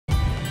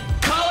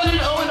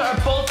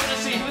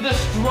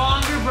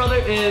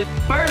brother is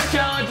first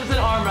challenge is an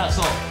arm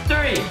wrestle.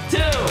 3, 2,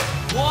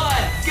 1,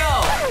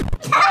 go!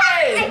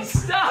 Hey!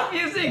 Stop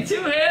using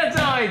 2 hands,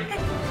 Owen!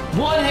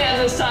 1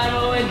 hand this time,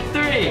 Owen.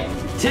 3,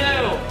 2,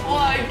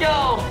 1,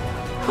 go!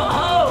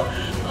 Oh!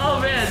 Oh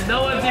man,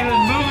 no one's even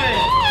moving.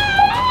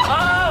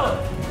 Oh!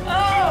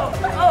 Oh!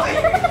 Oh!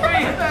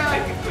 Bring it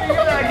back! Bring it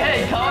back!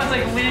 Hey, Colin's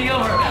like leaning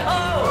over.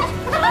 Oh!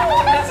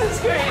 Oh! This is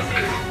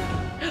crazy!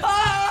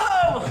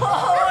 Oh!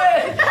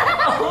 Owen!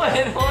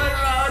 Owen,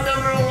 round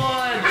number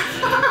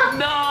 1!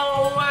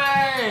 No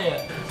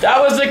way! That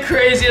was the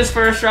craziest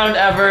first round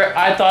ever.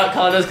 I thought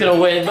Colin was gonna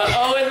win, but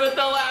Owen with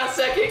the last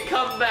second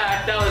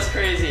comeback. That was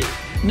crazy.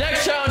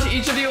 Next challenge,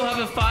 each of you will have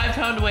a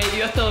 5-pound weight.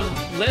 You have to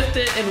lift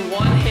it in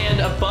one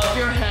hand above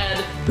your head.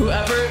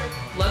 Whoever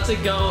lets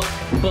it go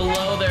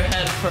below their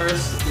head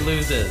first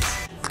loses.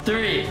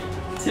 3,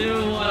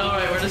 2, 1. All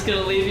right, we're just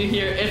gonna leave you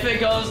here. If it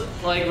goes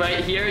like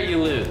right here,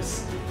 you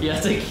lose. You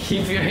have to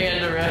keep your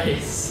hand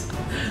erased.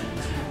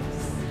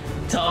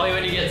 Tell me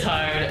when you get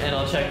tired and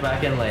I'll check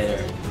back in later.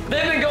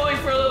 They've been going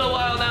for a little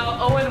while now.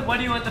 Owen, what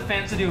do you want the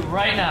fans to do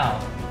right now?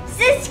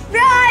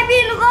 Subscribe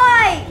and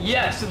like!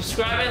 Yeah,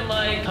 subscribe and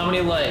like. How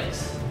many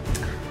likes?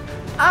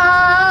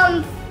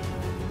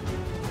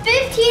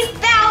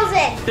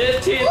 15,000!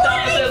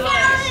 15,000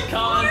 likes,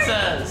 Colin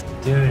says.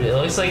 Dude, it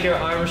looks like your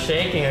arm's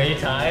shaking. Are you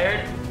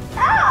tired?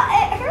 Oh,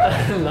 it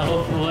hurts.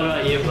 No, what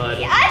about you,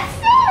 bud? I'm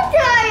so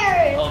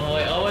tired! Oh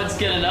boy, Owen's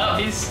getting up.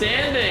 He's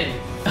standing.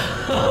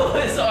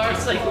 His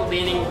arm's like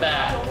leaning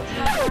back.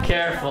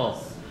 Careful.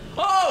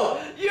 Oh,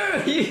 you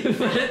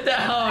put it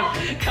down.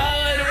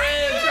 Colin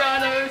wins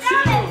round number 2.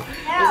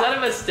 Is that a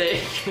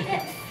mistake?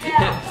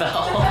 It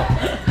fell.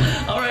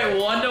 All right,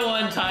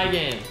 1-to-1 tie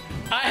game.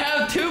 I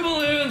have 2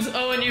 balloons.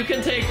 Owen, you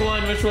can take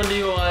one. Which one do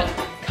you want?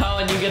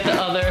 Colin, you get the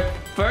other.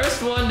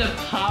 First one to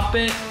pop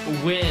it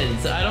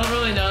wins. I don't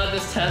really know that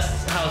this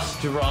tests how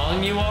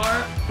strong you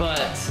are,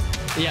 but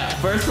yeah,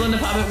 first one to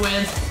pop it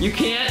wins. You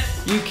can't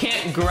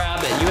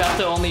grab it. You have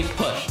to only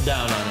push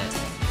down on it.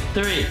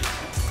 3,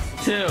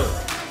 2,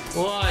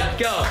 1,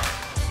 go.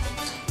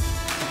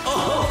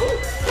 Oh!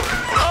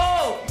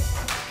 Oh!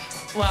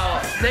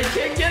 Wow, they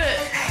can't get it.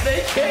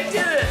 They can't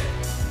get it.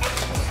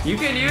 You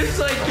can use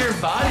like your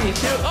body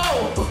too.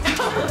 Oh!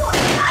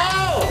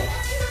 Oh!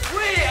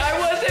 Wait, I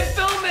wasn't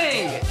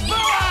filming.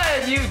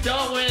 But you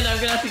don't win. I'm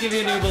gonna have to give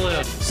you a new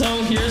balloon.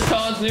 So here's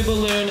Colin's new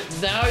balloon.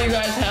 Now you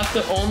guys have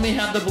to only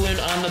have the balloon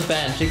on the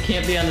bench. It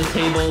can't be on the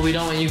table. We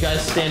don't want you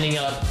guys standing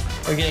up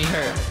or getting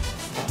hurt.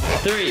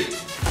 3,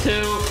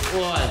 2,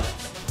 1.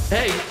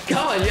 Hey,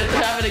 Colin, you have to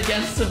have it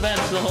against the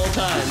bench the whole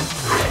time.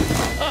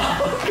 Oh,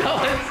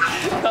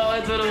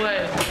 Colin's went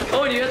away.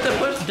 Oh, and you have to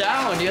push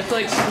down. You have to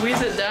like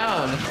squeeze it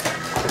down.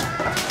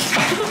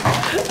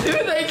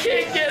 Dude, they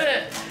can't get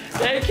it.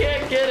 They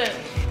can't get it.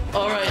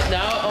 All right,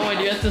 now, Owen,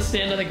 you have to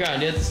stand on the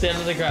ground. You have to stand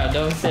on the ground.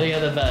 Don't stand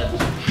on the bench.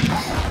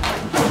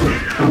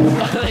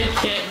 They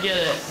can't get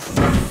it.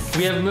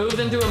 We have moved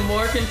into a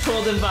more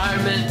controlled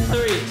environment.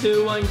 3,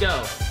 2, 1,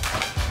 go.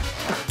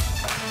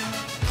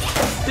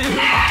 Dude.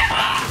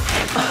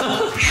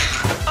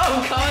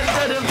 Oh, Colin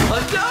said him.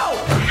 No!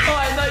 Oh,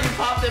 I thought you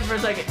popped it for a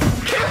second.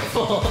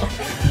 Careful.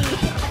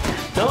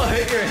 Don't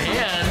hurt your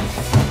hand.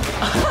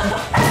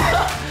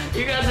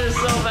 You guys are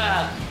so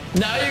bad.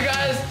 Now you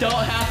guys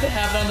don't have to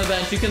have it on the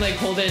bench. You can like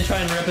hold it and try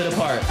and rip it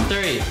apart.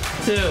 3,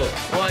 2,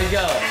 1,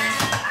 go.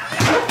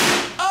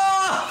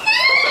 Oh!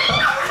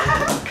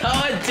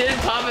 Colin did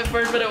pop it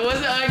first, but it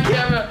wasn't on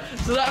camera.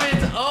 So that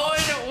means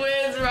Owen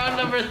wins round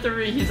number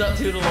 3. He's up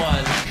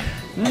 2-1.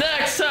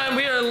 Next time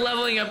we are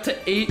leveling up to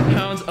 8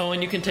 pounds.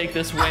 Owen, you can take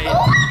this weight.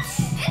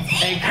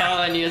 And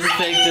Colin, you have to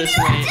take this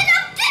weight.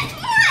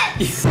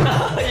 You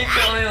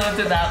can only lift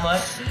it that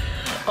much.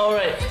 All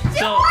right,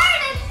 so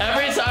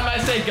every time I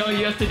say go,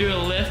 you have to do a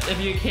lift. If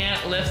you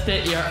can't lift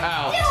it, you're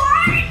out.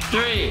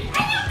 3.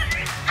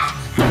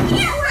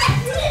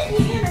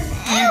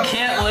 You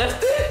can't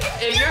lift it?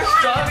 If you're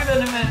stronger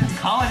than him and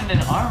Colin in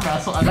an arm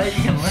wrestle, I bet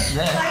you can lift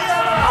this.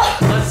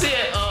 Let's see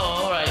it.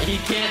 Oh, all right, he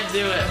can't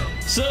do it.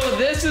 So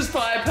this is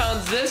 5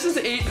 pounds, this is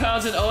 8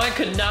 pounds, and Owen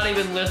could not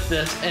even lift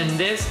this, and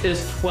this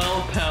is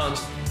 12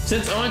 pounds.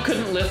 Since Owen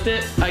couldn't lift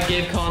it, I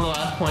gave Colin the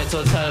last point, so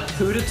it's at a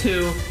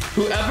 2-2.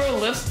 Whoever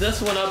lifts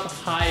this one up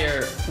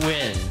higher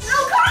wins.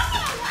 No,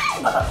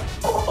 Colin!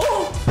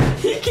 Oh,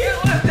 he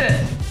can't lift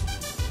it!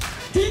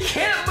 He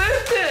can't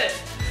lift it!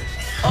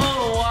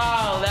 Oh,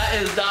 wow, that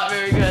is not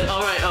very good.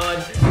 All right,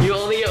 Owen, you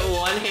only get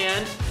one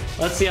hand.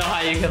 Let's see how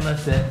high you can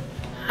lift it.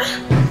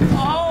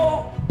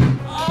 Oh!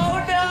 Oh,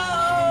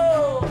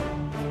 no!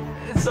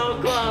 It's so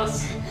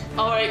close.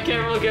 All right,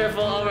 careful,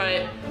 careful, all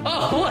right.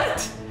 Oh,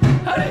 what?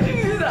 How did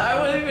you do that? I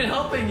wasn't even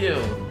helping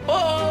you.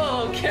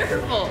 Oh,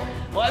 careful.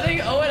 Well, I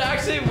think Owen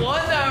actually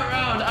won that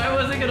round. I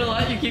wasn't gonna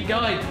let you keep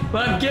going,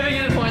 but I'm giving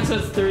you the point, so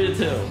it's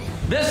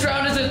 3-2. This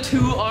round is a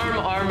 2-arm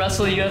arm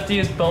wrestle. You have to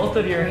use both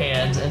of your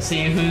hands and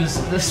see who's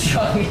the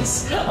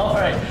strongest. All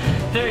right,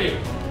 3,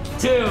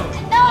 2, 1.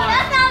 No,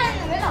 that's not in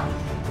the middle.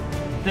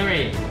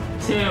 3,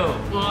 2,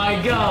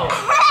 1, go.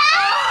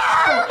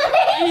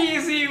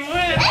 Easy win.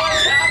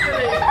 What's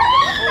happening?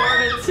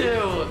 4-2.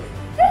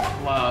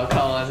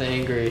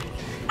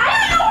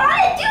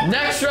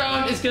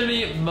 is gonna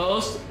be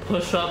most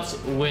push-ups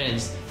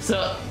wins.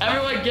 So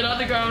everyone get on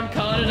the ground,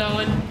 Colin and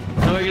Owen,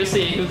 and we're gonna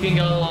see who can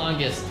go the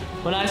longest.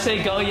 When I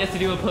say go, you have to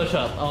do a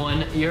push-up.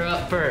 Owen, you're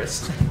up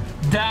first.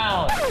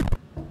 Down.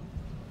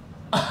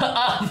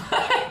 Up.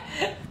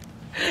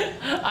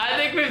 I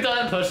think we've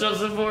done push-ups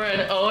before,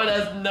 and Owen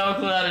has no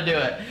clue how to do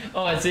it.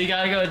 Owen, so you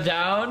gotta go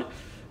down,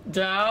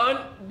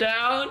 down,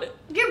 down.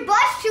 Your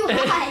butt's too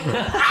high.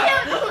 I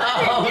don't know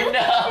what to do.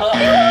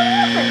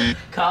 No.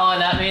 Colin,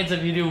 that means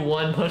if you do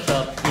one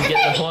push-up, you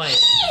get the point.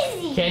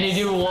 Easy. Can you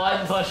do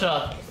one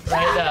push-up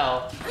right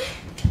now?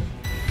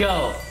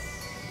 Go.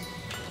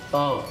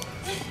 Oh.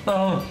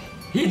 Oh.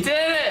 He did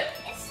it!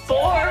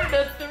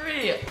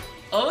 4-3.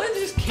 Owen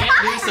just can't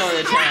do some of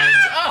the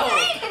challenges.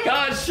 Oh!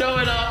 God's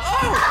showing up.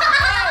 Oh!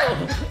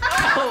 Oh!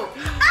 Oh!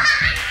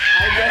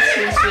 I guess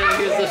you're seeing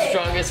who's the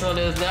strongest one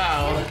is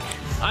now.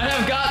 I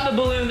have got the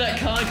balloon that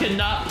Colin could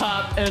not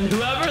pop, and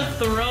whoever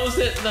throws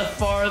it the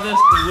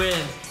farthest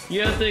wins.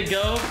 You have to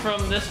go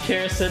from this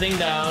chair sitting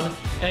down,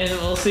 and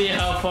we'll see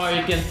how far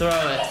you can throw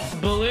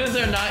it. Balloons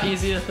are not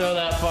easy to throw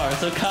that far.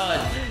 So Colin,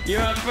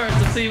 you're up first.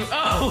 Let's see.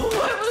 Oh,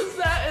 what was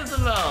that,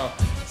 Isabel?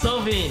 So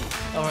mean.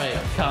 All right,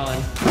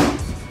 Colin.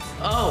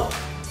 Oh.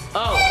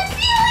 Oh.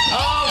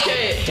 Oh,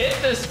 okay, hit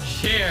this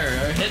chair,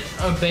 or hit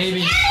a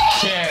baby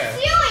chair.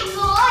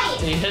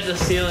 You hit the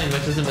ceiling,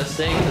 which is a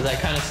mistake because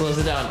that kind of slows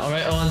it down. All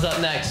right, Owen's up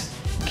next.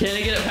 Can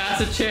he get it past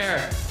the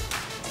chair?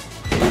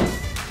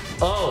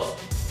 Oh.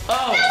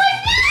 Oh.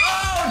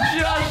 Oh,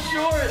 just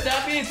short.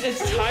 That means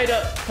it's tied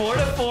up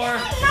 4-4.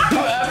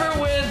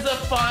 Whoever wins the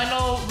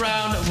final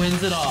round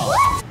wins it all.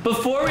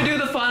 Before we do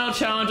the final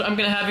challenge, I'm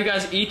going to have you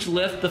guys each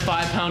lift the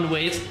 5-pound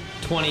weights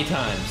 20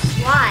 times.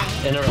 Why?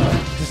 In a row.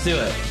 Just do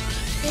it.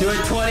 Do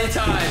it 20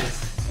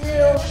 times.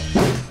 2,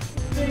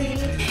 3,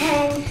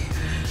 10.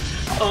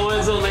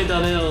 Owen's only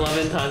done it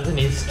 11 times and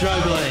he's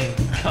struggling.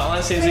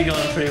 Colin seems to be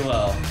going pretty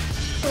well.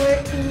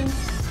 14.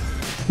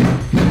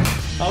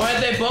 Alright,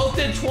 they both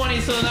did 20,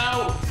 so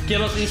now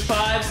give up these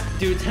 5s,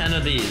 do 10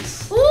 of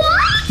these.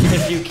 What?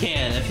 If you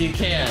can.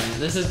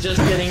 This is just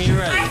getting you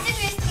ready. I have to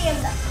just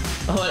stand up.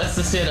 Oh, that's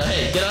the stand up.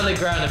 Hey, get on the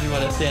ground if you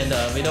want to stand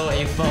up. We don't want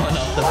you falling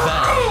off the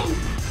bed.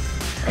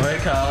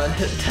 Alright, Colin,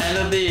 10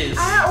 of these.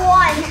 I'm at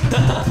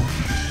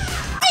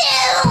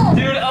 1.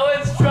 Dude,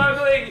 Owen's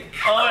struggling.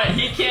 Alright,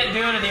 he can't do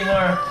it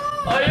anymore.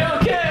 Are you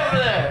okay over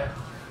there?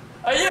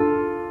 Are you?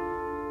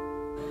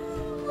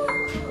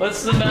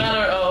 What's the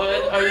matter,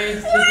 Owen? Are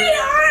you?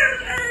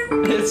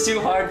 It's too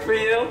hard for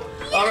you?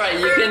 Alright,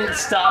 you can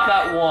stop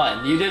at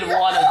 1. You did 1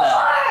 of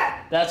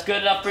that. That's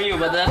good enough for you,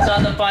 but that's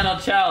not the final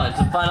challenge.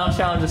 The final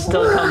challenge is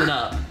still coming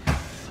up.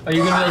 Are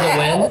you gonna be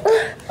able to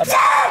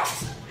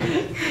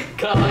win?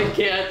 Colin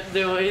can't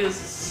do it. He's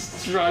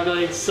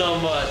struggling so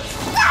much.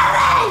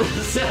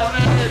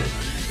 7!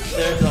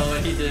 There's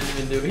Owen. He didn't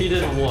even do it. He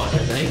did 1, I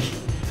think.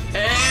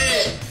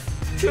 8!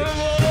 2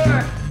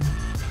 more!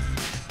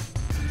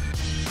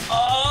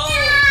 Oh!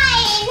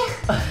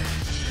 9!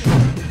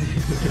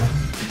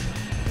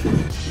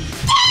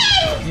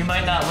 You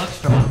might not look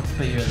strong,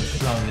 but you're the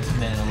strongest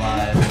man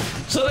alive.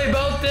 So they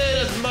both did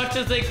as much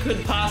as they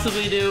could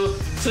possibly do.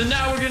 So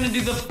now we're gonna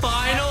do the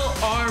final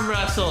arm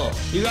wrestle.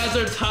 You guys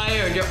are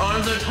tired. Your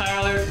arms are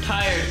tired.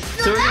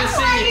 So we're gonna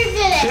see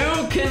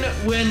who can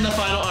win the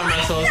final arm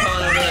wrestle.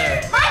 Colin over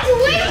there. I'm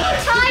way too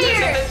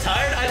tired. You're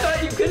tired? I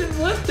thought you couldn't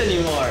lift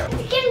anymore.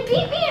 You can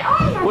beat me at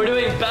arm. We're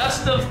doing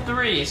best of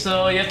 3,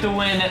 so you have to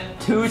win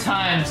 2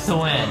 times to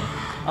win.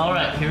 All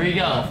right, here we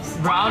go.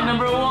 Round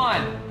number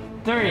 1.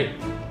 3,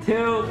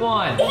 2,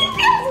 1. He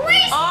feels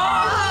way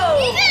Oh!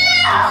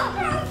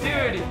 Dude.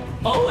 Dude,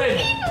 Owen,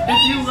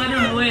 if you let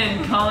him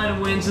win, Colin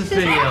wins this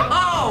video.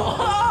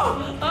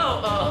 Oh,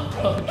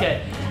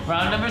 okay.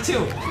 Round number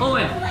 2.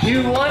 Owen,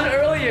 you won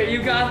earlier.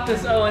 You got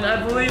this, Owen. I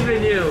believe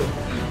in you.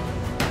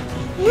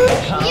 You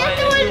have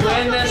to win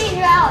both of these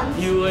rounds.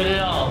 You win it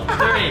all.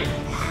 3,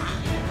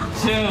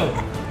 2,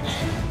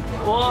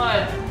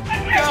 1,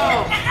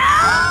 go.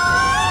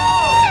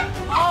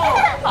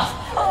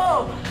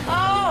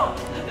 Oh,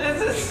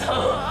 this is so,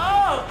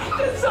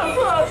 it's so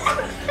close.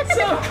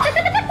 So close.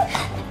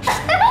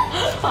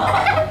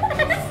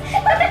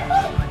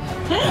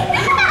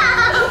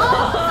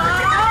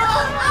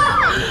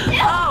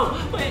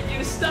 Oh, wait,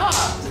 you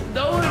stopped.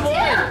 No one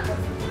won.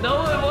 No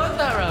one won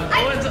that round.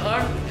 Owen's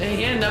arm,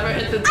 hand never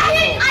hit the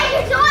table.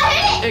 I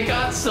saw it. It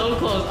got so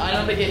close. I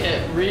don't think it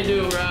hit.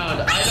 Redo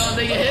round. I don't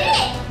think it hit.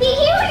 He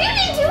was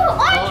using 2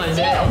 arms. Oh, is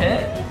it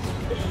hit?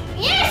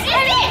 Yes, it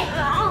did.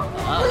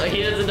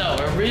 He doesn't know.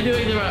 We're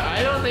redoing the round.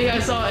 I don't think I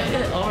saw it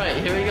hit. All right,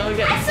 here we go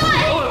again. I saw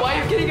it. Oh, why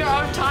are you getting your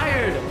arm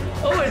tired?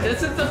 Owen,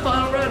 this is the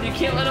final round. You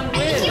can't let him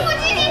win. He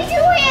was using 2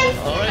 hands.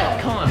 All right,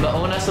 come on. But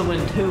Owen has to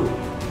win 2.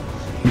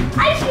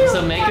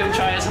 So make him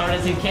try as hard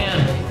as he can.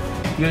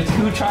 You have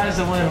 2 tries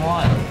to win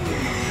 1.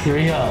 Here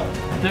we go.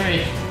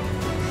 3,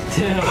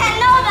 2, No,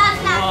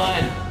 that's not.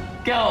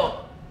 1, go.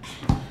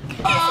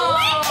 Oh!